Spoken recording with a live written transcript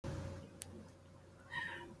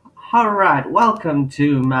Alright, welcome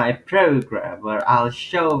to my program where I'll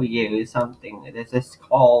show you something. This is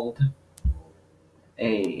called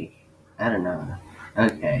a, I don't know.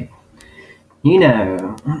 Okay, you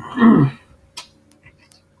know,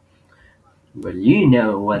 well, you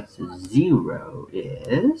know what a zero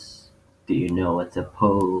is? Do you know what a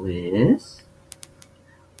pole is?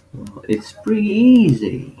 Well, it's pretty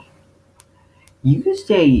easy. You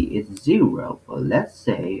say it's zero, but let's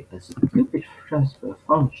say a stupid transfer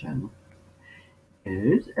function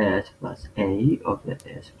is s plus a over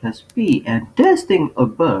s plus b, and this thing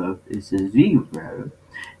above is a zero,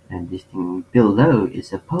 and this thing below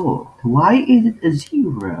is a pole. Why is it a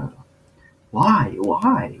zero? Why?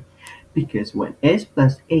 Why? Because when s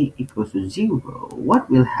plus a equals to zero, what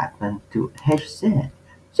will happen to hz?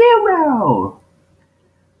 Zero!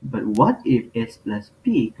 But what if s plus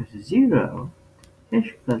b equals to zero?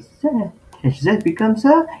 H plus z, hz becomes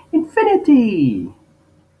a infinity!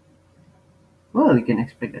 Well, you can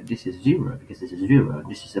expect that this is zero because this is zero.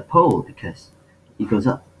 This is a pole because it goes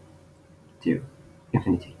up to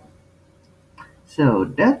infinity. So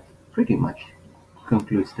that pretty much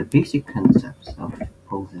concludes the basic concepts of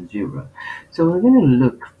poles and zero. So we're going to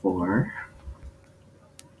look for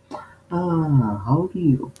how do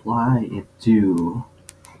you apply it to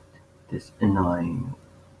this annoying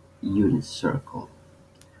unit circle?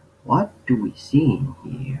 What do we see in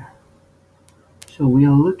here? So we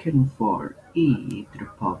are looking for e to the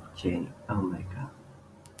power of j omega,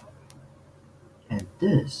 and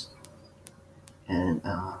this. And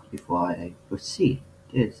before I proceed,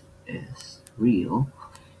 this is real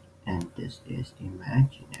and this is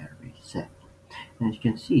imaginary set. And as you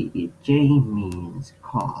can see, if j means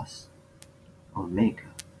cos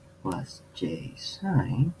omega plus j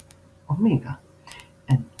sine omega.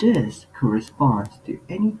 And this corresponds to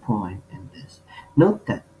any point in this. Note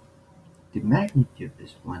that the magnitude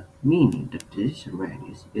is 1, meaning that this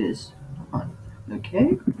radius is 1.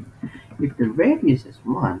 Okay? If the radius is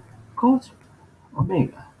 1, cos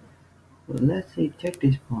omega. So let's say take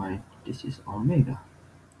this point, this is omega.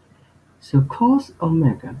 So cos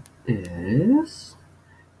omega is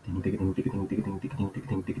I have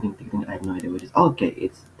no idea what it is. Okay,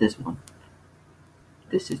 it's this one.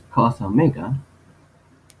 This is cos omega.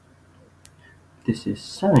 This is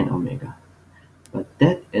sine omega. But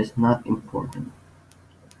that is not important.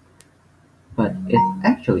 But it's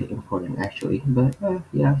actually important actually. But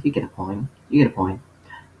yeah, you get a point. You get a point.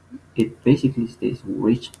 It basically states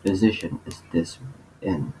which position is this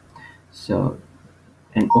in. So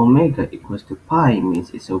and omega equals to pi means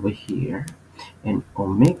it's over here, and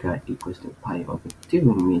omega equals to pi over 2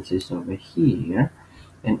 means it's over here,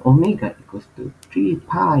 and omega equals to 3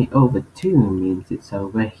 pi over 2 means it's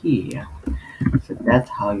over here. So that's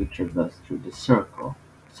how you traverse through the circle.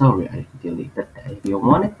 Sorry, I deleted that. If you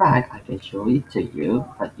want it back, I can show it to you,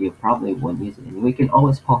 but you probably won't use it. And we can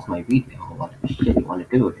always pause my video or whatever shit you want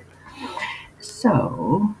to do with it.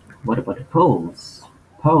 So, what about the poles?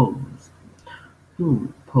 Poles.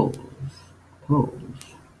 Poles.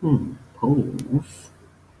 Poles. Poles.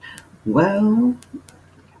 Well,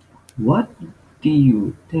 what do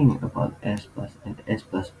you think about S plus and S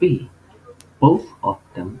plus B? Both of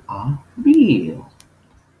them are real.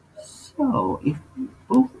 So, if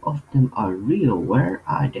both of them are real, where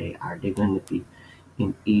are they? Are they going to be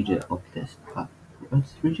in either of this?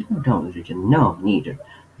 What's region? No, don't region. No, neither.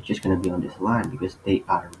 It's just going to be on this line because they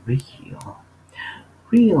are real.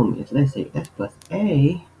 Real means, let's say S plus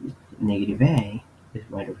A, negative A, is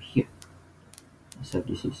right over here. So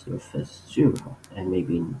this is your first zero, and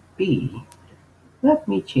maybe in B, let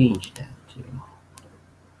me change that to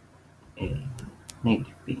a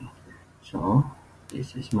negative B. So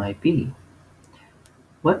this is my B.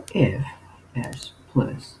 What if S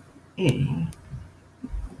plus A,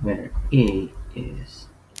 where A is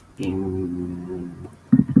in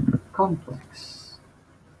complex?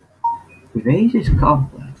 If A is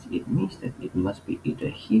complex, it means that it must be either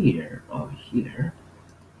here or here,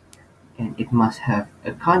 and it must have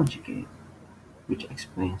a conjugate, which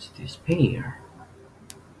explains this pair.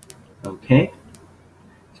 Okay?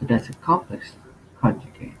 So that's a complex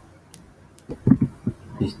conjugate.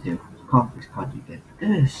 These two complex conjugate.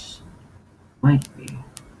 This might be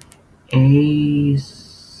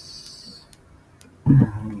A's.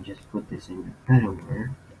 Let me just put this in a better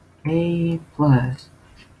word. A plus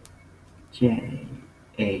J,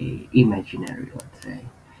 A imaginary, let's say.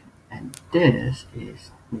 And this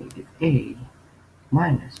is negative A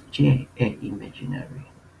minus J, A imaginary.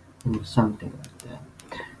 Or something like that.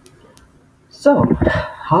 So,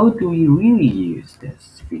 how do we really use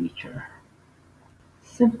this feature?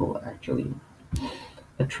 Simple actually.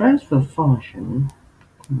 A transfer function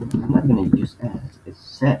I'm not going to use as, it's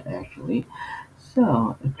set actually.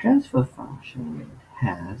 So a transfer function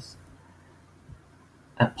has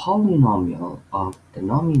a polynomial of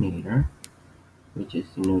denominator, which is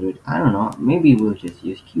denoted, I don't know, maybe we'll just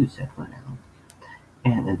use q set for now,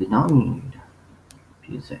 and a denominator,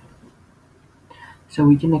 q set. So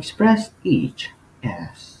we can express each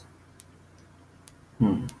as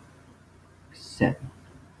set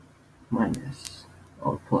minus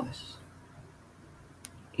or plus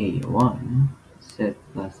a1, z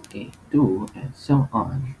plus a2, and so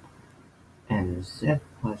on, and z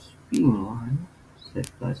plus b1, z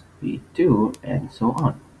plus b2, and so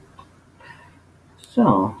on.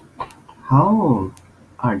 So, how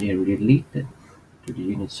are they related to the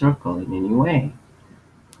unit circle in any way?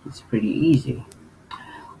 It's pretty easy.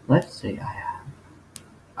 Let's say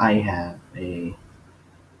I have a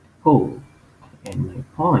pole, and my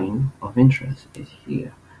point of interest is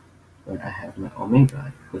here, where I have my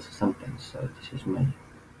omega equals to something. So this is my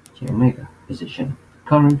j omega position,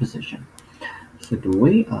 current position. So the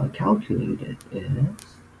way I'll calculate it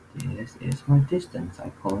is, this is my distance, I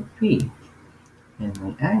call it p, and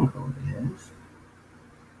my angle is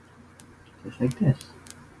just like this,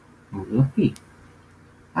 angle of p.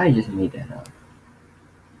 I just made that up,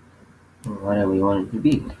 or whatever you want it to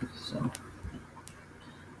be.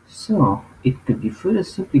 So it could be further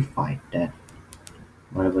simplified that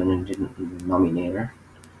whatever the denominator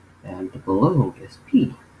and the below is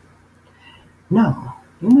p. Now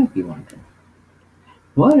you might be wondering,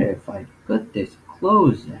 what if I put this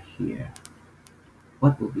closer here?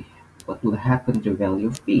 What will happen to the value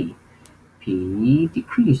of p? P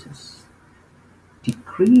decreases.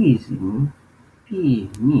 Decreasing p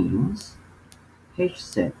means h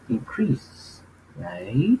set increases,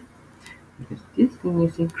 right? Because this thing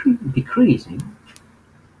is decreasing,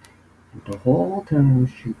 and the whole term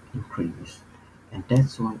should increase, and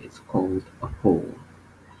that's why it's called a pole.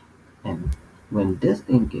 And when this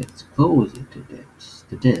thing gets closer to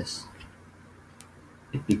this,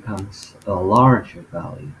 it becomes a larger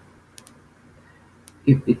value.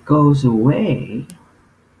 If it goes away,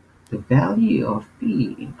 the value of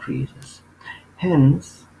p increases,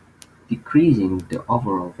 hence decreasing the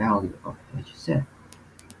overall value of hz,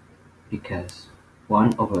 because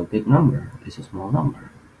 1 over a big number is a small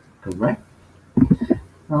number, correct?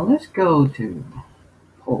 Now let's go to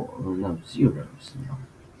zeros now.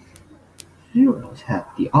 Zeros have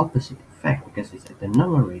the opposite effect because it's at the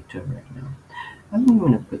numerator right now. I'm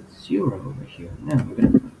going to put 0 over here. No, I'm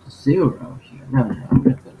going to put 0 here. No, I'm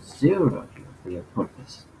going to put 0 here for your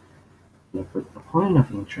purpose. I'm going to put the point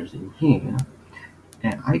of interest in here,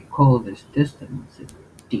 and I call this distance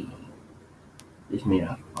d. It's made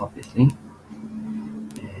up, obviously,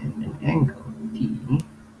 and an angle d.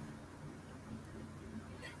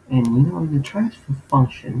 And in the transfer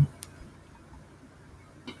function,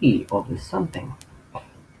 d over something.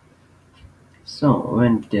 So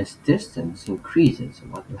when this distance increases,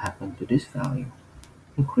 what will happen to this value?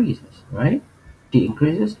 Increases, right? D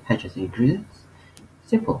increases, hs increases.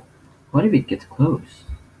 Simple. What if it gets close?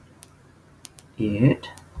 The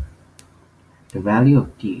value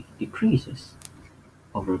of d decreases,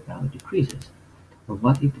 overall value decreases. But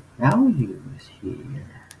what if the value is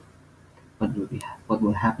here? What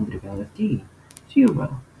will happen to the value of d?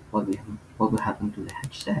 0. What will happen to the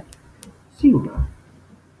h set? 0.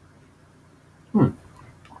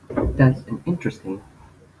 That's an interesting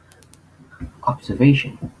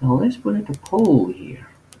observation. Now let's put a pole here.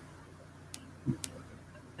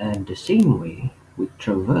 And the same way we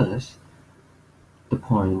traverse the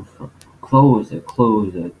point from closer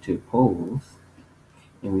to poles,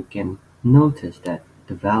 and we can notice that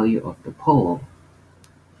the value of the pole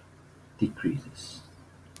decreases.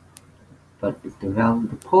 But if the value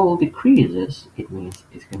of the pole decreases, it means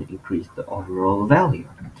it's going to increase the overall value.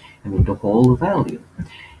 I mean the whole value.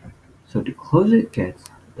 So the closer it gets,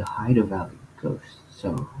 the higher the value goes.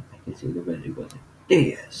 So I can see the value goes like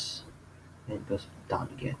this, and it goes down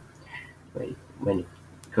again. When it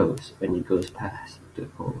goes past the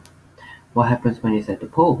pole. What happens when it's at the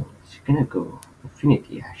pole? It's gonna go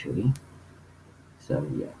infinity actually. So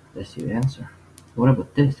yeah, that's your answer. What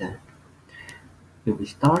about this then? If we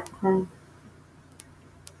start from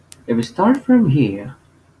here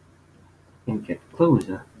and get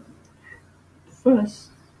closer,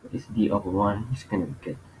 first is d over 1. It's gonna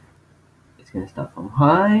start from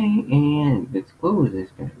high and it gets closer.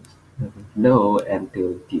 It's gonna be low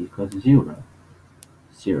until d equals 0.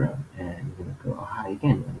 0, and we're gonna go high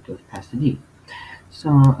again when it goes past the d. So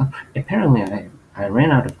apparently I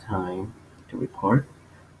ran out of time to record,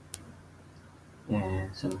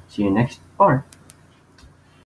 and so see you next part.